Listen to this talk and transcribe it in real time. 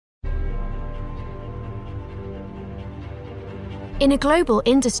In a global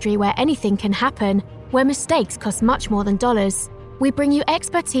industry where anything can happen, where mistakes cost much more than dollars, we bring you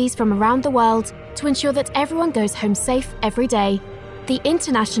expertise from around the world to ensure that everyone goes home safe every day. The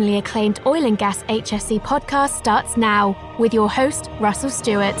internationally acclaimed Oil and Gas HSE podcast starts now with your host, Russell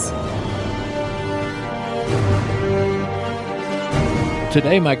Stewart.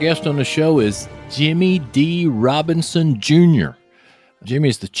 Today, my guest on the show is Jimmy D. Robinson Jr. Jimmy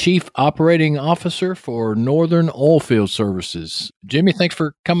is the Chief Operating Officer for Northern Oilfield Services. Jimmy, thanks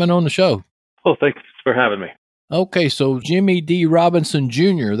for coming on the show. Well, thanks for having me. Okay, so Jimmy D. Robinson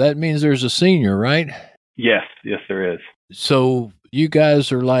Jr., that means there's a senior, right? Yes, there is. So you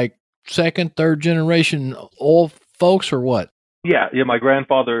guys are like second, third generation oil folks or what? Yeah, my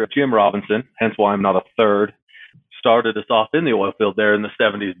grandfather, Jim Robinson, hence why I'm not a third, started us off in the oil field there in the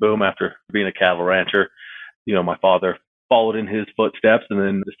 70s boom after being a cattle rancher. My father followed in his footsteps and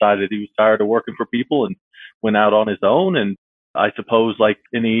then decided he was tired of working for people and went out on his own. And I suppose like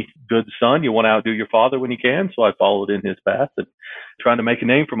any good son, you want to outdo your father when you can. So I followed in his path and trying to make a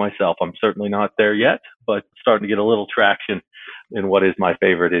name for myself. I'm certainly not there yet, but starting to get a little traction in what is my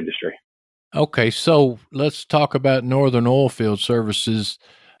favorite industry. Okay, so let's talk about Northern Oilfield Services.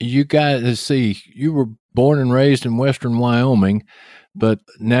 You guys, let's see, you were born and raised in western Wyoming, but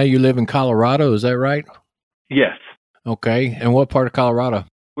now you live in Colorado, is that right? Yes. Okay, and what part of Colorado?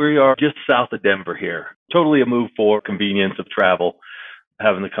 We are just south of Denver here. Totally a move for convenience of travel,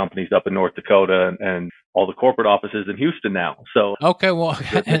 having the companies up in North Dakota and all the corporate offices in Houston now. So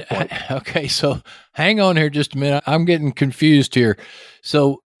okay, so hang on here just a minute. I'm getting confused here.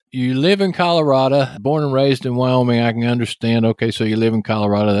 So you live in Colorado, born and raised in Wyoming. I can understand. Okay, so you live in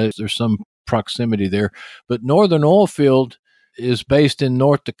Colorado. There's some proximity there. But Northern Oilfield is based in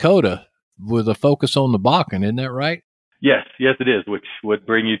North Dakota with a focus on the Bakken. Isn't that right? Yes, it is, which would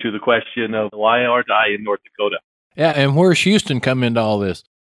bring you to the question of why aren't I in North Dakota? Yeah, and where's Houston come into all this?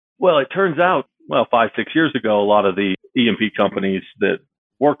 Well, it turns out, 5-6 years ago, a lot of the E&P companies that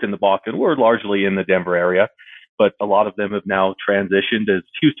worked in the Bakken were largely in the Denver area, but a lot of them have now transitioned as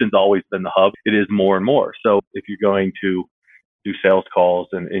Houston's always been the hub. It is more and more. So if you're going to do sales calls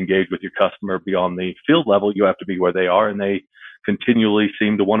and engage with your customer beyond the field level, you have to be where they are, and they continually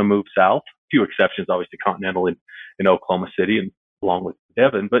seem to want to move south. A few exceptions, obviously, Continental in Oklahoma City and along with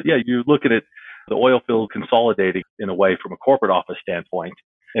Devon. But yeah, you look at it, the oil field consolidating in a way from a corporate office standpoint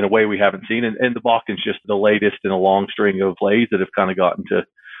in a way we haven't seen. And the Bakken's just the latest in a long string of plays that have kind of gotten to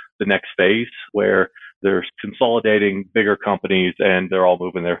the next phase where they're consolidating bigger companies and they're all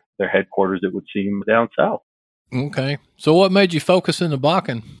moving their headquarters, it would seem, down south. Okay. So what made you focus in the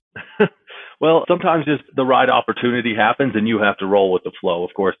Bakken? Well, sometimes just the right opportunity happens and you have to roll with the flow. Of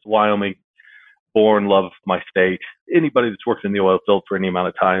course, Wyoming, born, love my state. Anybody that's worked in the oil field for any amount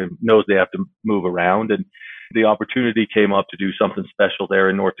of time knows they have to move around. And the opportunity came up to do something special there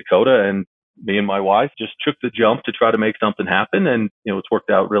in North Dakota. And me and my wife just took the jump to try to make something happen. And, it's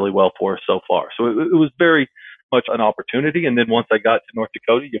worked out really well for us so far. So it was very much an opportunity. And then once I got to North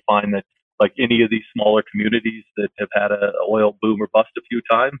Dakota, you find that like any of these smaller communities that have had an oil boom or bust a few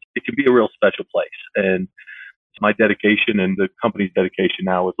times, it can be a real special place. And my dedication and the company's dedication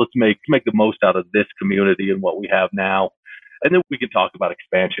now is let's make the most out of this community and what we have now. And then we can talk about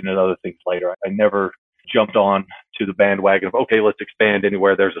expansion and other things later. I never jumped on to the bandwagon of, okay, let's expand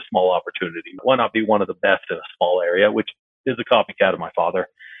anywhere there's a small opportunity. Why not be one of the best in a small area, which is a copycat of my father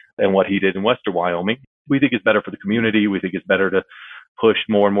and what he did in western Wyoming. We think it's better for the community. We think it's better to push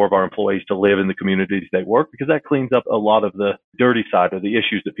more and more of our employees to live in the communities they work, because that cleans up a lot of the dirty side of the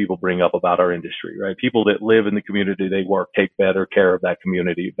issues that people bring up about our industry, right? People that live in the community they work take better care of that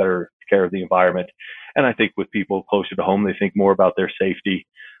community, better care of the environment. And I think with people closer to home, they think more about their safety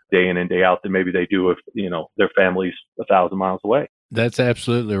day in and day out than maybe they do if, their family's 1,000 miles away. That's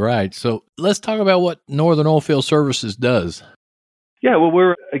absolutely right. So let's talk about what Northern Oilfield Services does. Yeah, well,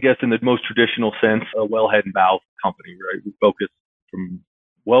 we're, I guess, in the most traditional sense, a wellhead and valve company, right? We focus from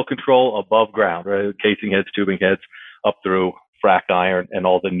well control above ground, right? Casing heads, tubing heads, up through frac iron and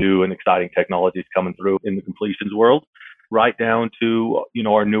all the new and exciting technologies coming through in the completions world, right down to,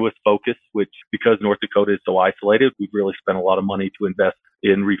 our newest focus, which because North Dakota is so isolated, we've really spent a lot of money to invest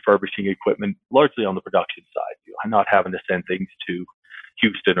in refurbishing equipment, largely on the production side, not having to send things to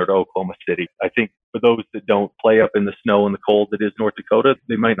Houston or to Oklahoma City. I think for those that don't play up in the snow and the cold that is North Dakota,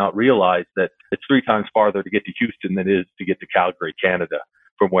 they might not realize that it's 3 times farther to get to Houston than it is to get to Calgary, Canada,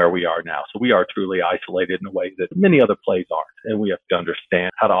 from where we are now. So we are truly isolated in a way that many other plays aren't, and we have to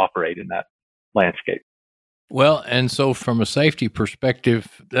understand how to operate in that landscape. Well, and so from a safety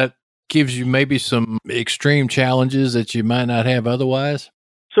perspective, that gives you maybe some extreme challenges that you might not have otherwise?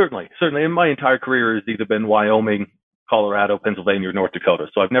 Certainly. And my entire career has either been Wyoming, Colorado, Pennsylvania, or North Dakota.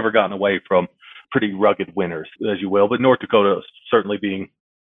 So I've never gotten away from pretty rugged winters, as you will, but North Dakota certainly being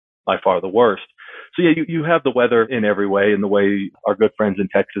by far the worst. So yeah, you have the weather in every way, and the way our good friends in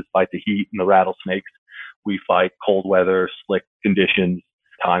Texas fight the heat and the rattlesnakes, we fight cold weather, slick conditions,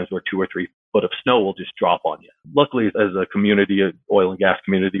 times where 2 or 3 foot of snow will just drop on you. Luckily, as a community, an oil and gas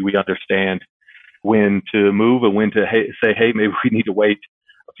community, we understand when to move and when to say, hey, maybe we need to wait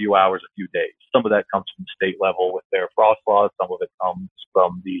a few hours, a few days. Some of that comes from the state level with their frost laws. Some of it comes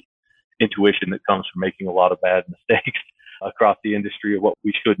from the intuition that comes from making a lot of bad mistakes across the industry of what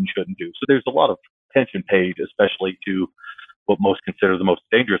we should and shouldn't do. So there's a lot of attention paid, especially to what most consider the most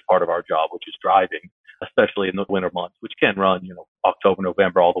dangerous part of our job, which is driving, especially in the winter months, which can run, October,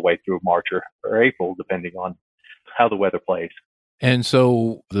 November, all the way through March or April, depending on how the weather plays. And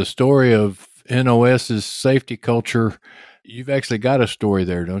so the story of NOS's safety culture, you've actually got a story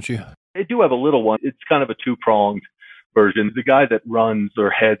there, don't you? I do have a little one. It's kind of a two-pronged version. The guy that runs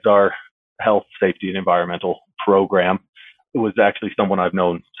or heads our health, safety, and environmental program was actually someone I've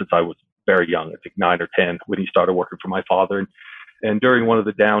known since I was very young, I think 9 or 10, when he started working for my father. And during one of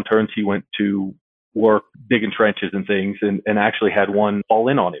the downturns, he went to work digging trenches and things and actually had one fall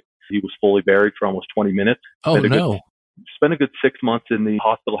in on him. He was fully buried for almost 20 minutes. Oh, no. Spent a good 6 months in the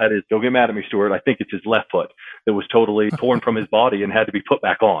hospital, had his, don't get mad at me, Stuart, I think it's his left foot that was totally torn from his body and had to be put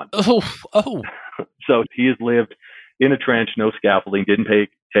back on. Oh. So he has lived in a trench, no scaffolding, didn't pay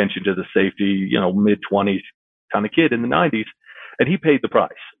attention to the safety, mid-20s kind of kid in the 90s. And he paid the price,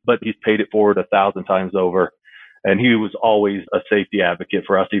 but he's paid it forward 1,000 times over. And he was always a safety advocate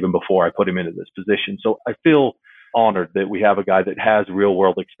for us even before I put him into this position. So I feel honored that we have a guy that has real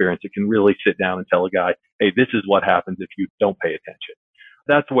world experience that can really sit down and tell a guy, hey, this is what happens if you don't pay attention.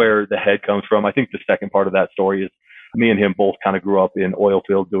 That's where the head comes from. I think the second part of that story is me and him both kind of grew up in oil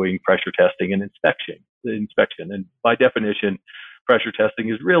field doing pressure testing and inspection. And by definition, pressure testing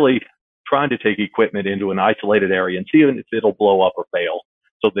is really trying to take equipment into an isolated area and see if it'll blow up or fail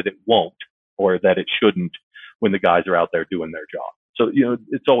so that it won't or that it shouldn't when the guys are out there doing their job. So,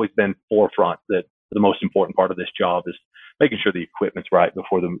 it's always been forefront that the most important part of this job is making sure the equipment's right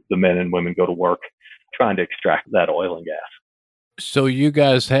before the men and women go to work trying to extract that oil and gas. So you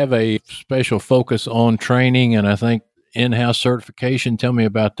guys have a special focus on training and I think in-house certification. Tell me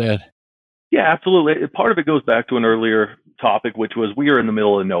about that. Yeah, absolutely. Part of it goes back to an earlier topic, which was we are in the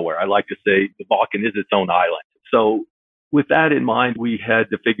middle of nowhere. I like to say the Bakken is its own island. So with that in mind, we had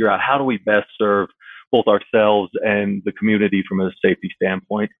to figure out how do we best serve both ourselves and the community from a safety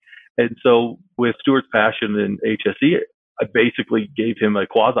standpoint. And so with Stuart's passion in HSE, I basically gave him a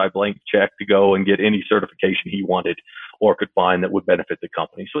quasi-blank check to go and get any certification he wanted or could find that would benefit the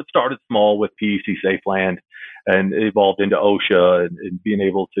company. So it started small with PEC Safe Land and evolved into OSHA and being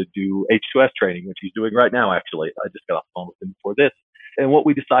able to do H2S training, which he's doing right now, actually. I just got off the phone with him before this. And what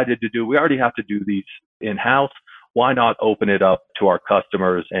we decided to do, we already have to do these in-house. Why not open it up to our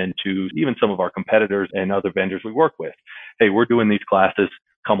customers and to even some of our competitors and other vendors we work with? Hey, we're doing these classes.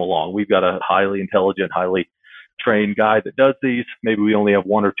 Come along. We've got a highly intelligent, highly trained guy that does these. Maybe we only have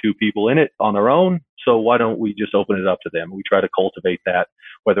 1 or 2 people in it on our own. So why don't we just open it up to them? We try to cultivate that,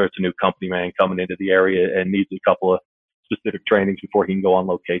 whether it's a new company man coming into the area and needs a couple of specific trainings before he can go on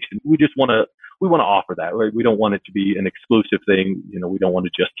location. We want to offer that, right? We don't want it to be an exclusive thing. We don't want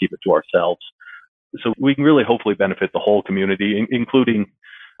to just keep it to ourselves. So we can really hopefully benefit the whole community, including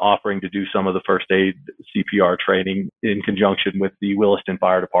offering to do some of the first aid CPR training in conjunction with the Williston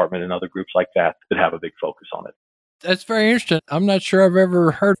Fire Department and other groups like that have a big focus on it. That's very interesting. I'm not sure I've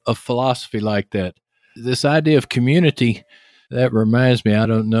ever heard a philosophy like that. This idea of community, that reminds me, I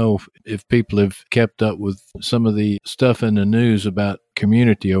don't know if people have kept up with some of the stuff in the news about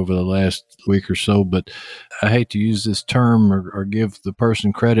community over the last week or so, but I hate to use this term or give the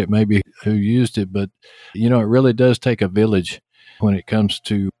person credit maybe who used it, but it really does take a village when it comes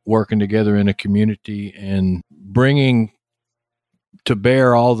to working together in a community and bringing to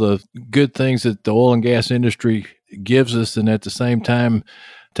bear all the good things that the oil and gas industry gives us, and at the same time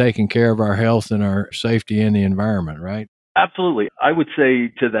taking care of our health and our safety and the environment, right? Absolutely. I would say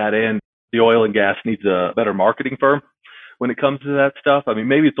to that end, the oil and gas needs a better marketing firm when it comes to that stuff. I mean,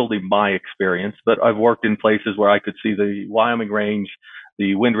 maybe it's only my experience, but I've worked in places where I could see the Wyoming Range,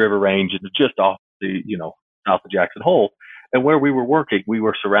 the Wind River Range, and just off the, south of Jackson Hole. And where we were working, we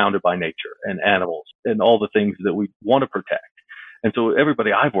were surrounded by nature and animals and all the things that we want to protect. And so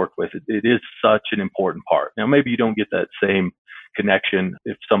everybody I've worked with, it is such an important part. Now, maybe you don't get that same connection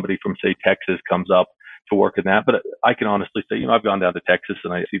if somebody from, say, Texas comes up to work in that. But I can honestly say, I've gone down to Texas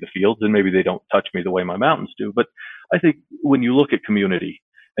and I see the fields and maybe they don't touch me the way my mountains do. But I think when you look at community,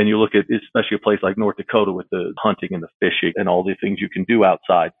 And you look at especially a place like North Dakota with the hunting and the fishing and all the things you can do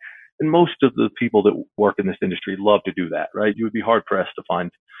outside. And most of the people that work in this industry love to do that, right? You would be hard pressed to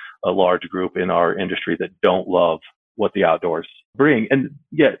find a large group in our industry that don't love what the outdoors bring. And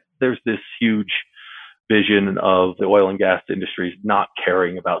yet there's this huge vision of the oil and gas industries not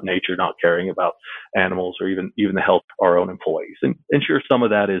caring about nature, not caring about animals, or even the health of our own employees. And sure, some of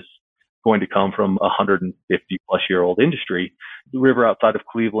that is going to come from a 150 plus year old industry. The river outside of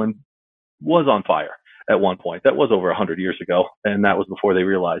Cleveland was on fire at one point. That was over 100 years ago. And that was before they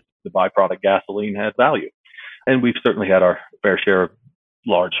realized the byproduct gasoline had value. And we've certainly had our fair share of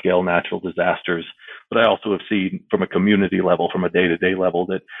large scale natural disasters. But I also have seen from a community level, from a day-to-day level,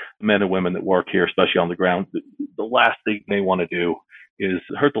 that men and women that work here, especially on the ground, the last thing they want to do is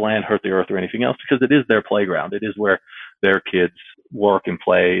hurt the land, hurt the earth, or anything else, because it is their playground. It is where their kids work and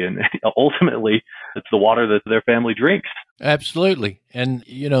play. And ultimately, it's the water that their family drinks. Absolutely. And,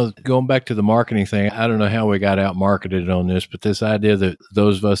 going back to the marketing thing, I don't know how we got out marketed on this, but this idea that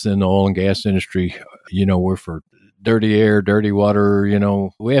those of us in the oil and gas industry, we're for dirty air, dirty water,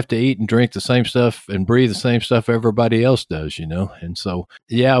 we have to eat and drink the same stuff and breathe the same stuff everybody else does, And so,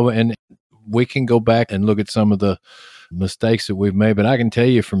 and we can go back and look at some of the mistakes that we've made, but I can tell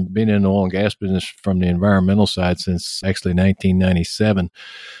you from being in the oil and gas business from the environmental side since actually 1997,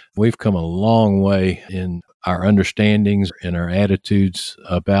 we've come a long way in our understandings and our attitudes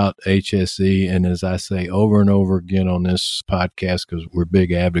about HSE. And as I say over and over again on this podcast, because we're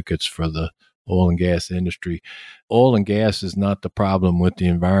big advocates for the oil and gas industry, oil and gas is not the problem with the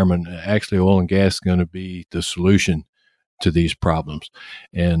environment. Actually, oil and gas is going to be the solution to these problems.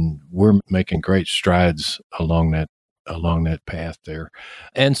 And we're making great strides along that path there.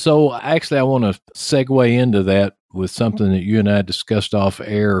 And so actually I want to segue into that with something that you and I discussed off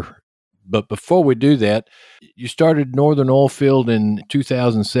air. But before we do that, you started Northern Oilfield in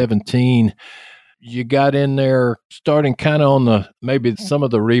 2017. You got in there starting kind of on maybe some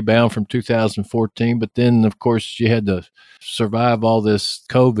of the rebound from 2014, but then of course you had to survive all this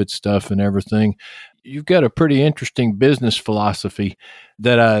COVID stuff and everything. You've got a pretty interesting business philosophy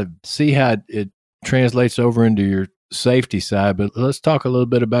that I see how it translates over into your safety side, but let's talk a little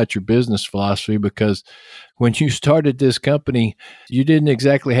bit about your business philosophy, because when you started this company, you didn't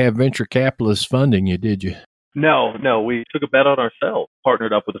exactly have venture capitalist funding, did you? No, we took a bet on ourselves,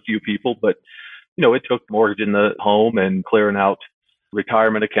 partnered up with a few people, but it took mortgaging the home and clearing out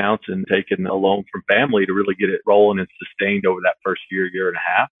retirement accounts and taking a loan from family to really get it rolling and sustained over that first year and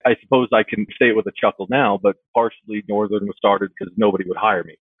a half. I suppose I can say it with a chuckle now, but partially Northern was started because nobody would hire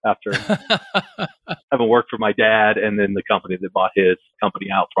me. After having worked for my dad and then the company that bought his company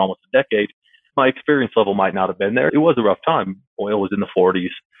out for almost a decade, my experience level might not have been there. It was a rough time. Oil was in the 40s,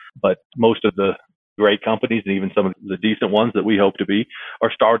 but most of the great companies and even some of the decent ones that we hope to be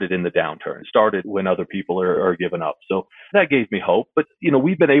are started in the downturn, started when other people are giving up. So that gave me hope. But,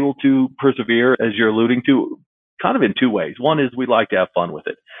 we've been able to persevere, as you're alluding to, kind of in two ways. One is we like to have fun with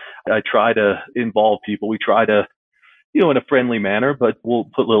it. I try to involve people. We try to, in a friendly manner, but we'll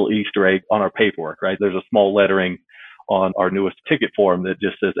put little Easter egg on our paperwork, right? There's a small lettering on our newest ticket form that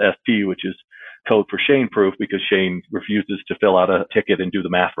just says SP, which is code for Shane proof, because Shane refuses to fill out a ticket and do the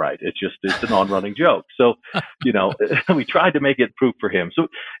math right. It's a non-running joke. So, we tried to make it proof for him. So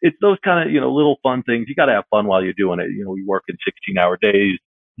it's those kind of, little fun things. You got to have fun while you're doing it. We work in 16-hour days,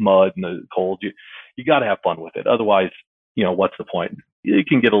 mud and the cold. You got to have fun with it. Otherwise, what's the point? It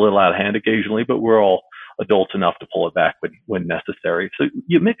can get a little out of hand occasionally, but we're all adults enough to pull it back when necessary. So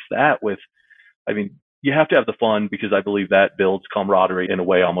you mix that with, you have to have the fun, because I believe that builds camaraderie in a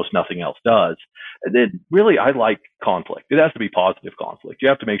way almost nothing else does. And then really, I like conflict. It has to be positive conflict. You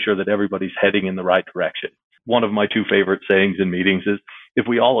have to make sure that everybody's heading in the right direction. One of my two favorite sayings in meetings is, if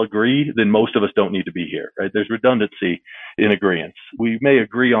we all agree, then most of us don't need to be here, right? There's redundancy in agreeance. We may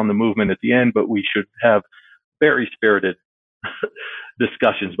agree on the movement at the end, but we should have very spirited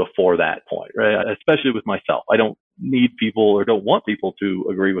discussions before that point, right? Especially with myself. I don't need people or don't want people to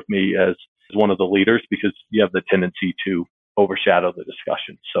agree with me as one of the leaders, because you have the tendency to overshadow the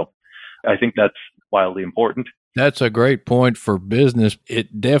discussion. So I think that's wildly important. That's a great point for business.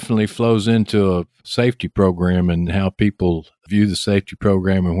 It definitely flows into a safety program and how people view the safety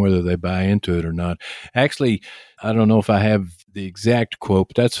program and whether they buy into it or not. Actually, I don't know if I have the exact quote,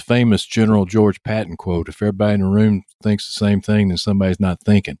 but that's a famous General George Patton quote. If everybody in the room thinks the same thing, then somebody's not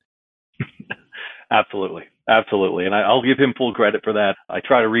thinking. Absolutely. And I'll give him full credit for that. I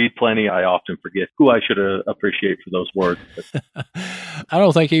try to read plenty. I often forget who I should appreciate for those words. I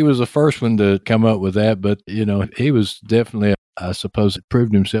don't think he was the first one to come up with that, but, he was definitely, I suppose, it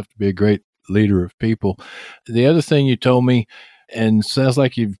proved himself to be a great leader of people. The other thing you told me, And sounds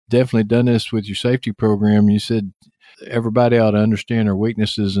like you've definitely done this with your safety program. You said everybody ought to understand their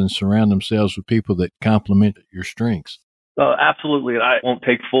weaknesses and surround themselves with people that complement your strengths. Absolutely. And I won't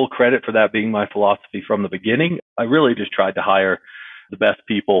take full credit for that being my philosophy from the beginning. I really just tried to hire the best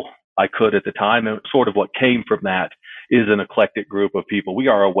people I could at the time. And sort of what came from that is an eclectic group of people. We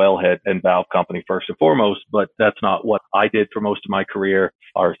are a wellhead and valve company first and foremost, but that's not what I did for most of my career.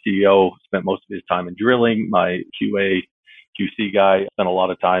 Our CEO spent most of his time in drilling. My QC guy spent a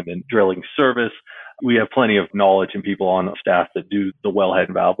lot of time in drilling service. We have plenty of knowledge and people on staff that do the wellhead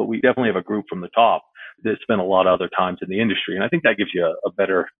and valve, but we definitely have a group from the top that spent a lot of other times in the industry. And I think that gives you a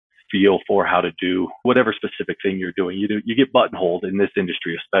better feel for how to do whatever specific thing you're doing. You get buttonholed in this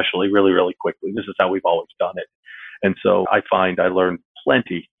industry, especially really, really quickly. This is how we've always done it. And so I find I learned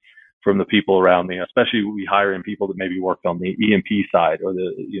plenty from the people around me, especially we hire in people that maybe worked on the E&P side or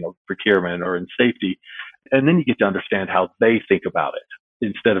the, procurement or in safety. And then you get to understand how they think about it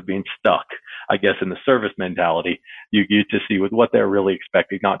instead of being stuck, I guess, in the service mentality. You get to see with what they're really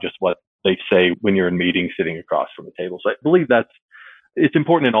expecting, not just what they say when you're in meetings sitting across from the table. So I believe it's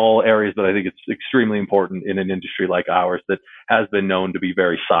important in all areas, but I think it's extremely important in an industry like ours that has been known to be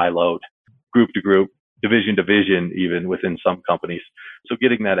very siloed, group to group, division to division, even within some companies. So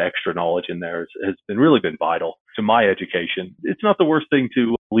getting that extra knowledge in there has really been vital to my education. It's not the worst thing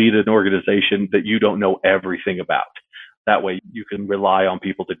to lead an organization that you don't know everything about. That way you can rely on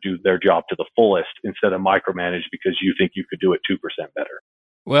people to do their job to the fullest instead of micromanage because you think you could do it 2% better.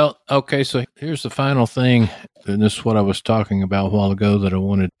 Well, okay, so here's the final thing, and this is what I was talking about a while ago that I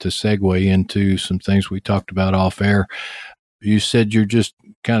wanted to segue into some things we talked about off air. You said you're just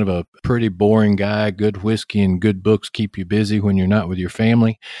kind of a pretty boring guy. Good whiskey and good books keep you busy when you're not with your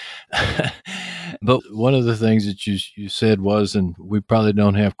family. But one of the things that you said was, and we probably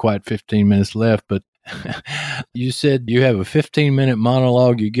don't have quite 15 minutes left, but you said you have a 15-minute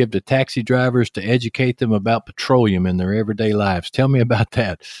monologue you give to taxi drivers to educate them about petroleum in their everyday lives. Tell me about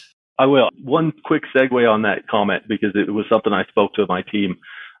that. I will. One quick segue on that comment, because it was something I spoke to my team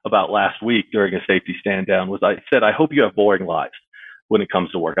about last week during a safety stand down, was I said, I hope you have boring lives when it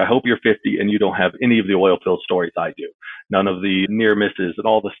comes to work. I hope you're 50 and you don't have any of the oil field stories I do. None of the near misses and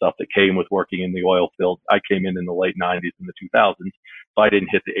all the stuff that came with working in the oil field. I came in the late 90s and the 2000s, so I didn't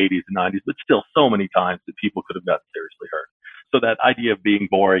hit the 80s and 90s, but still so many times that people could have gotten seriously hurt. So that idea of being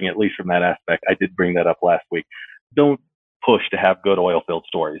boring, at least from that aspect, I did bring that up last week. Don't push to have good oil field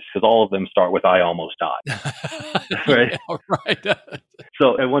stories, because all of them start with "I almost died." Right? Yeah, right.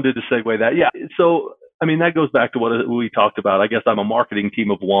 So I wanted to segue that. Yeah. So, I mean, that goes back to what we talked about. I guess I'm a marketing team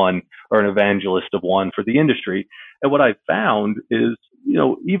of one, or an evangelist of one for the industry. And what I've found is,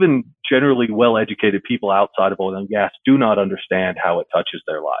 even generally well-educated people outside of oil and gas do not understand how it touches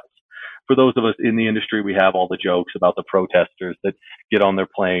their lives. For those of us in the industry, we have all the jokes about the protesters that get on their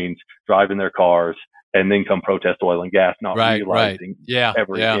planes, drive in their cars, and then come protest oil and gas, not realizing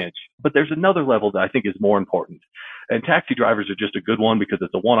every inch. But there's another level that I think is more important. And taxi drivers are just a good one because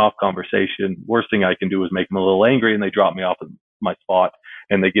it's a one-off conversation. Worst thing I can do is make them a little angry and they drop me off at my spot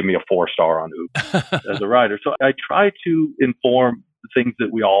and they give me a 4-star on Uber as a rider. So I try to inform the things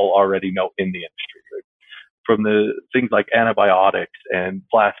that we all already know in the industry, right? From the things like antibiotics and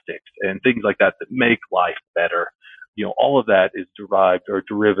plastics and things like that make life better. All of that is derived or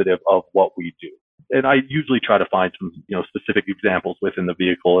derivative of what we do. And I usually try to find some, specific examples within the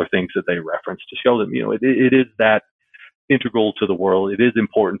vehicle or things that they reference to show them, it is that integral to the world. It is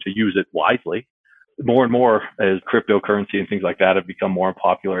important to use it wisely. More and more as cryptocurrency and things like that have become more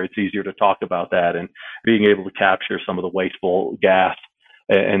popular, it's easier to talk about that and being able to capture some of the wasteful gas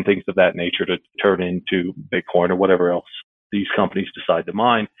and things of that nature to turn into Bitcoin or whatever else these companies decide to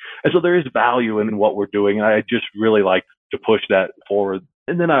mine. And so there is value in what we're doing. And I just really like to push that forward.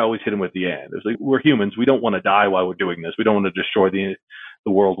 And then I always hit them with the end. It's like, we're humans. We don't want to die while we're doing this. We don't want to destroy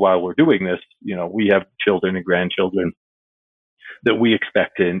the world while we're doing this. We have children and grandchildren that we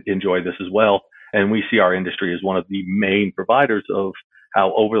expect to enjoy this as well. And we see our industry as one of the main providers of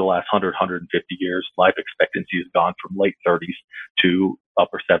how over the last 150 years, life expectancy has gone from late 30s to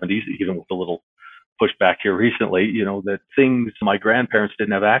upper 70s, even with a little pushback here recently, that things my grandparents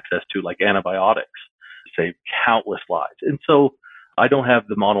didn't have access to, like antibiotics, saved countless lives. And so I don't have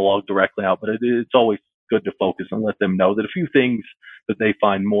the monologue directly out, but it's always good to focus and let them know that a few things that they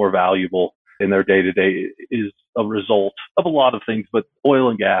find more valuable in their day-to-day is a result of a lot of things, but oil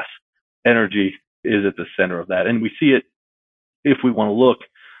and gas, energy is at the center of that. And we see it, if we want to look,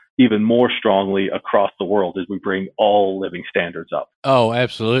 even more strongly across the world as we bring all living standards up. Oh,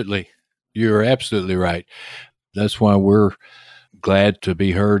 absolutely. You're absolutely right. That's why we're glad to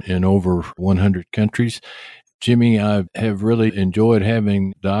be heard in over 100 countries. Jimmy, I have really enjoyed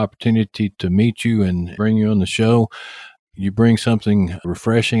having the opportunity to meet you and bring you on the show. You bring something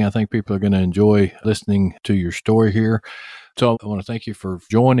refreshing. I think people are going to enjoy listening to your story here. So I want to thank you for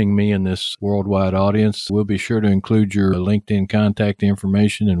joining me in this worldwide audience. We'll be sure to include your LinkedIn contact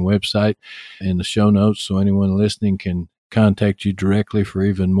information and website in the show notes so anyone listening can contact you directly for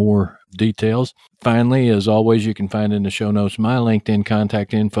even more details. Finally, as always, you can find in the show notes my LinkedIn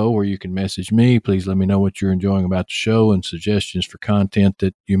contact info where you can message me. Please let me know what you're enjoying about the show and suggestions for content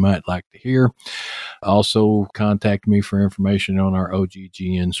that you might like to hear. Also, contact me for information on our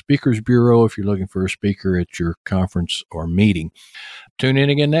OGGN Speakers Bureau if you're looking for a speaker at your conference or meeting. Tune in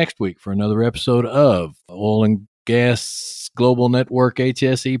again next week for another episode of Oil and Gas Global Network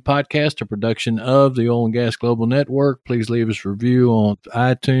HSE podcast, a production of the Oil and Gas Global Network. Please leave us a review on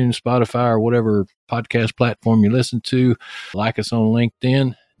iTunes, Spotify, or whatever podcast platform you listen to. Like us on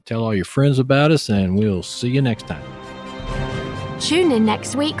LinkedIn. Tell all your friends about us, and we'll see you next time. Tune in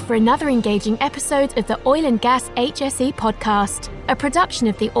next week for another engaging episode of the Oil and Gas HSE podcast, a production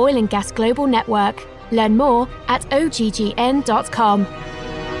of the Oil and Gas Global Network. Learn more at oggn.com.